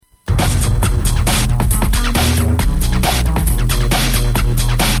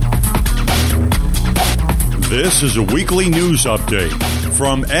This is a weekly news update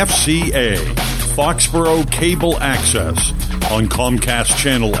from FCA, Foxborough Cable Access, on Comcast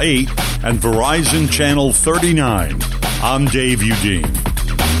Channel 8 and Verizon Channel 39. I'm Dave Udine.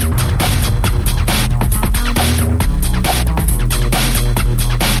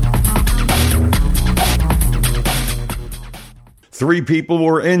 Three people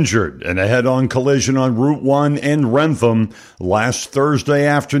were injured in a head-on collision on Route 1 in Wrentham last Thursday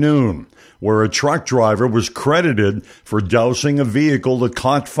afternoon, where a truck driver was credited for dousing a vehicle that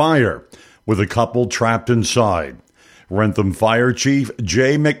caught fire, with a couple trapped inside. Wrentham Fire Chief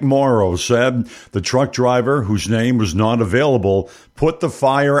Jay McMorrow said the truck driver, whose name was not available, put the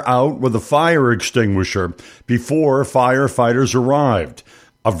fire out with a fire extinguisher before firefighters arrived,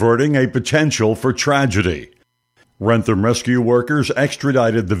 averting a potential for tragedy. Wrentham rescue workers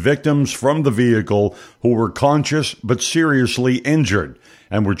extradited the victims from the vehicle who were conscious but seriously injured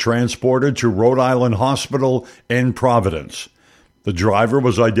and were transported to Rhode Island Hospital in Providence. The driver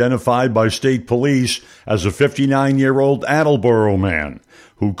was identified by state police as a 59-year-old Attleboro man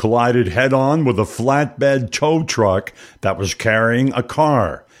who collided head-on with a flatbed tow truck that was carrying a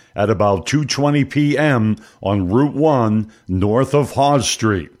car at about 2:20 p.m. on Route 1 north of Hawes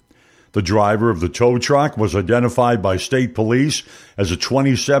Street. The driver of the tow truck was identified by state police as a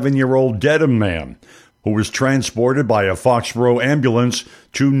 27-year-old Dedham man who was transported by a Foxborough ambulance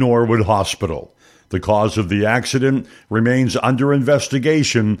to Norwood Hospital. The cause of the accident remains under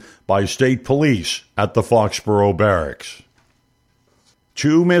investigation by state police at the Foxborough Barracks.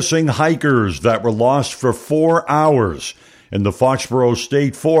 Two missing hikers that were lost for 4 hours in the Foxborough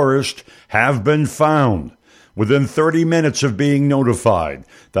State Forest have been found. Within 30 minutes of being notified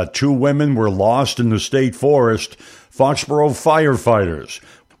that two women were lost in the state forest, Foxborough firefighters,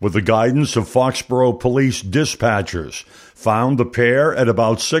 with the guidance of Foxborough police dispatchers, found the pair at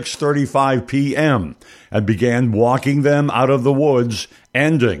about 6:35 p.m. and began walking them out of the woods,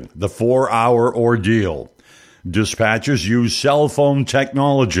 ending the 4-hour ordeal. Dispatchers used cell phone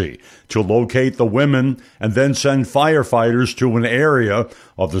technology to locate the women and then send firefighters to an area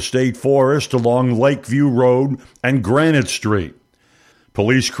of the state forest along Lakeview Road and Granite Street.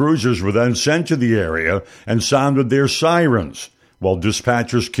 Police cruisers were then sent to the area and sounded their sirens, while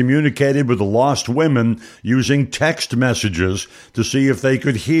dispatchers communicated with the lost women using text messages to see if they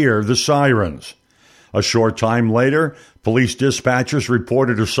could hear the sirens. A short time later, police dispatchers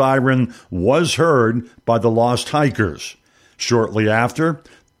reported a siren was heard by the lost hikers. Shortly after,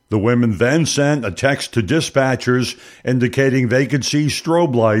 the women then sent a text to dispatchers indicating they could see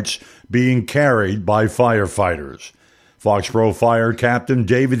strobe lights being carried by firefighters. Foxborough Fire Captain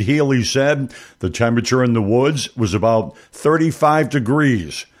David Healy said the temperature in the woods was about 35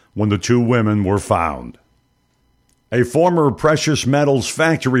 degrees when the two women were found. A former precious metals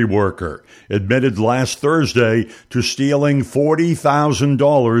factory worker admitted last Thursday to stealing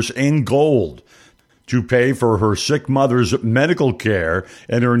 $40,000 in gold to pay for her sick mother's medical care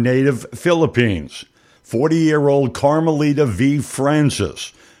in her native Philippines. 40-year-old Carmelita V.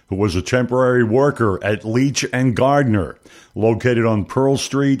 Francis, who was a temporary worker at Leach and Gardner, located on Pearl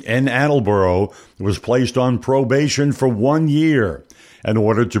Street in Attleboro, was placed on probation for 1 year in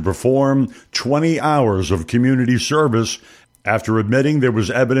order to perform 20 hours of community service after admitting there was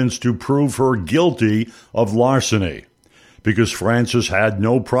evidence to prove her guilty of larceny. Because Francis had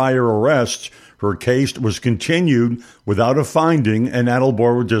no prior arrests, her case was continued without a finding in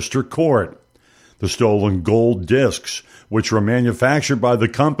Attleboro District Court. The stolen gold discs, which were manufactured by the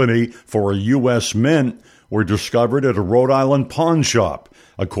company for a U.S. mint, were discovered at a Rhode Island pawn shop,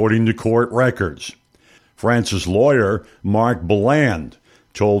 according to court records. Francis' lawyer, Mark Beland,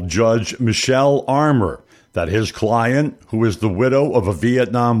 told Judge Michelle Armour that his client, who is the widow of a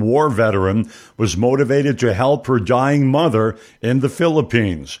Vietnam War veteran, was motivated to help her dying mother in the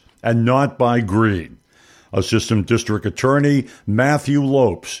Philippines and not by greed. Assistant District Attorney Matthew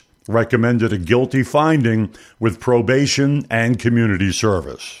Lopes recommended a guilty finding with probation and community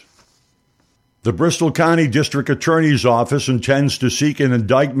service. The Bristol County District Attorney's Office intends to seek an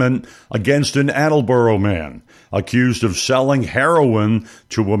indictment against an Attleboro man accused of selling heroin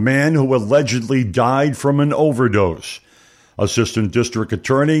to a man who allegedly died from an overdose. Assistant District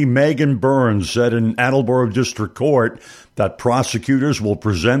Attorney Megan Burns said in Attleboro District Court that prosecutors will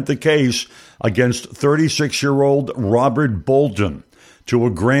present the case against 36-year-old Robert Bolton to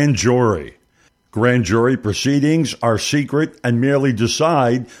a grand jury. Grand jury proceedings are secret and merely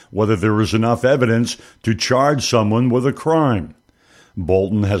decide whether there is enough evidence to charge someone with a crime.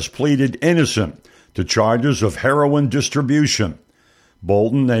 Bolton has pleaded innocent to charges of heroin distribution.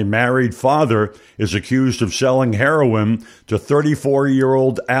 Bolton, a married father, is accused of selling heroin to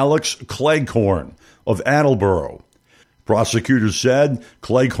 34-year-old Alex Cleghorn of Attleboro. Prosecutors said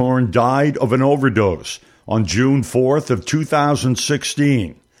Cleghorn died of an overdose on June 4th of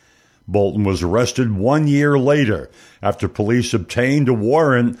 2016. Bolton was arrested 1 year later after police obtained a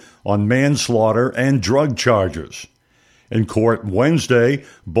warrant on manslaughter and drug charges. In court Wednesday,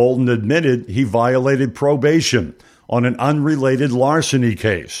 Bolton admitted he violated probation on an unrelated larceny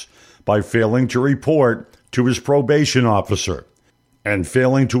case by failing to report to his probation officer and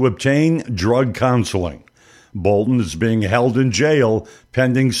failing to obtain drug counseling. Bolton is being held in jail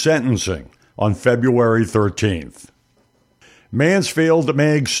pending sentencing on February 13th. Mansfield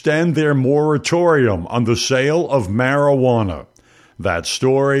may extend their moratorium on the sale of marijuana. That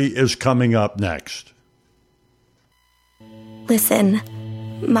story is coming up next. Listen,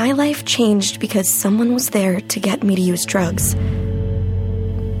 my life changed because someone was there to get me to use drugs.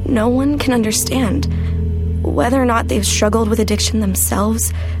 No one can understand. Whether or not they've struggled with addiction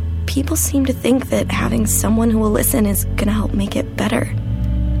themselves, people seem to think that having someone who will listen is going to help make it better.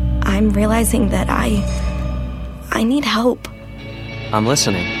 I'm realizing that I need help. I'm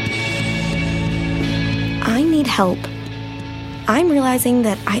listening. I need help. I'm realizing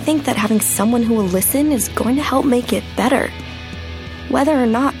that I think that having someone who will listen is going to help make it better. Whether or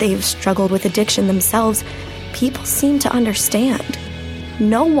not they've struggled with addiction themselves, people seem to understand.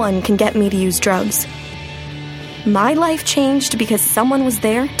 No one can get me to use drugs. My life changed because someone was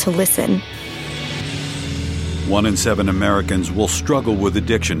there to listen. 1 in 7 Americans will struggle with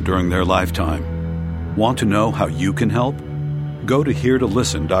addiction during their lifetime. Want to know how you can help? Go to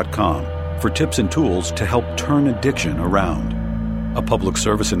heretolisten.com for tips and tools to help turn addiction around. A public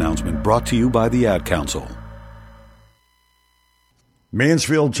service announcement brought to you by the Ad Council.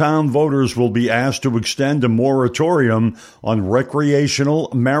 Mansfield Town voters will be asked to extend a moratorium on recreational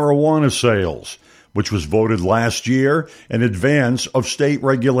marijuana sales, which was voted last year in advance of state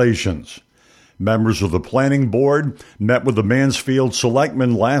regulations. Members of the planning board met with the Mansfield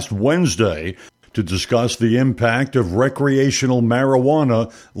selectmen last Wednesday to discuss the impact of recreational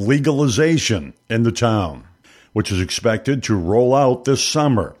marijuana legalization in the town, which is expected to roll out this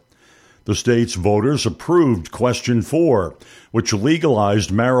summer. The state's voters approved Question 4, which legalized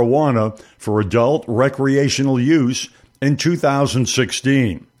marijuana for adult recreational use in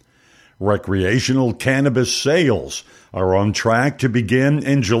 2016. Recreational cannabis sales are on track to begin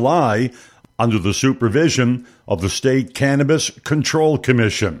in July under the supervision of the State Cannabis Control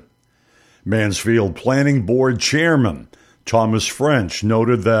Commission. Mansfield Planning Board Chairman Thomas French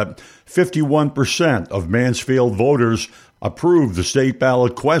noted that 51% of Mansfield voters approved the state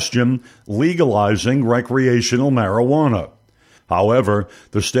ballot question legalizing recreational marijuana. However,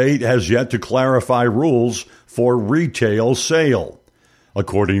 the state has yet to clarify rules for retail sale.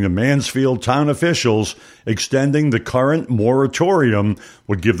 According to Mansfield town officials, extending the current moratorium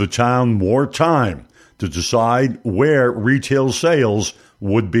would give the town more time to decide where retail sales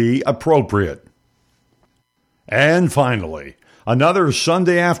would be appropriate. And finally, another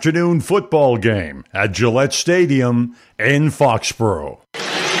Sunday afternoon football game at Gillette Stadium in Foxborough.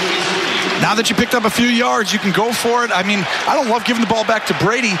 Now that you picked up a few yards, you can go for it. I mean, I don't love giving the ball back to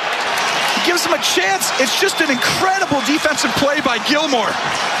Brady. He gives him a chance. It's just an incredible defensive play by Gilmore.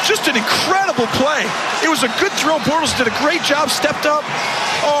 Just an incredible play. It was a good throw. Bortles did a great job, stepped up.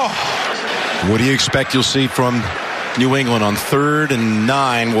 Oh. What do you expect you'll see from New England on 3rd and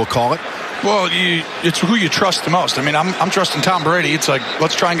 9, we'll call it? Well, it's who you trust the most. I mean, I'm trusting Tom Brady. It's like,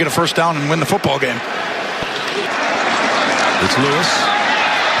 let's try and get a first down and win the football game. It's Lewis.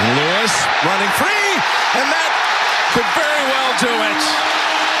 And Lewis running free, and that could very well do it.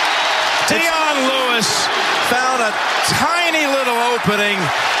 Dion Lewis found a tiny little opening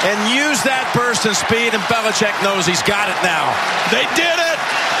and used that burst and speed, and Belichick knows he's got it now. They did it!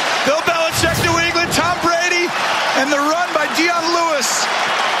 Bill Belichick, New England, Tom Brady, and the run by Dion Lewis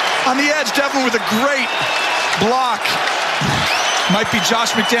on the edge, Devlin with a great block. Might be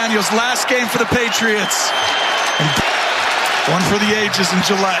Josh McDaniels' last game for the Patriots. And one for the ages in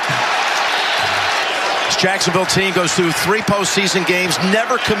Gillette. This Jacksonville team goes through 3 postseason games,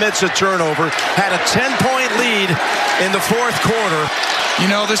 never commits a turnover, had a 10-point lead in the 4th quarter. You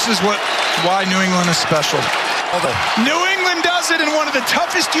know, this is why New England is special. New England does it in one of the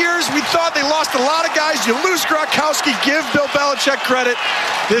toughest years. We thought they lost a lot of guys. You lose Gronkowski, give Bill Belichick credit.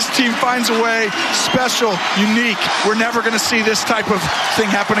 This team finds a way, special, unique. We're never going to see this type of thing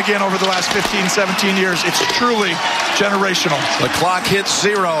happen again over the last 15, 17 years. It's truly generational. The clock hits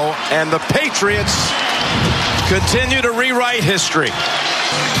 0, and the Patriots continue to rewrite history.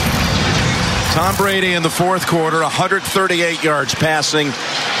 Tom Brady in the 4th quarter, 138 yards passing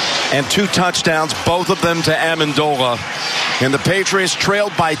and 2 touchdowns, both of them to Amendola. And the Patriots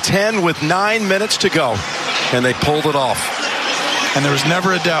trailed by 10 with 9 minutes to go. And they pulled it off. And there was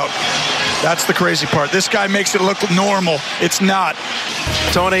never a doubt. That's the crazy part. This guy makes it look normal. It's not.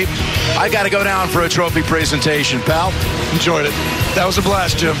 Tony, I got to go down for a trophy presentation, pal. Enjoyed it. That was a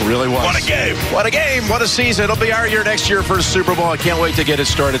blast, Jim. It really was. What a game. What a game. What a season. It'll be our year next year for the Super Bowl. I can't wait to get it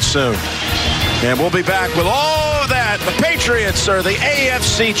started soon. And we'll be back with all of that. The Patriots are the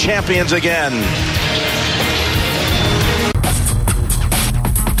AFC champions again.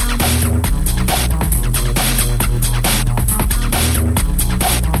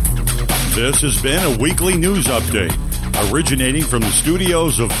 This has been a weekly news update originating from the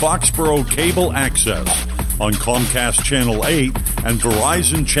studios of Foxborough Cable Access on Comcast Channel 8 and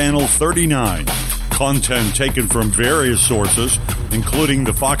Verizon Channel 39. Content taken from various sources, including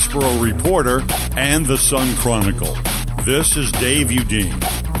the Foxborough Reporter and the Sun Chronicle. This is Dave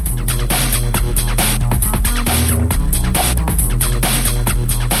Udine.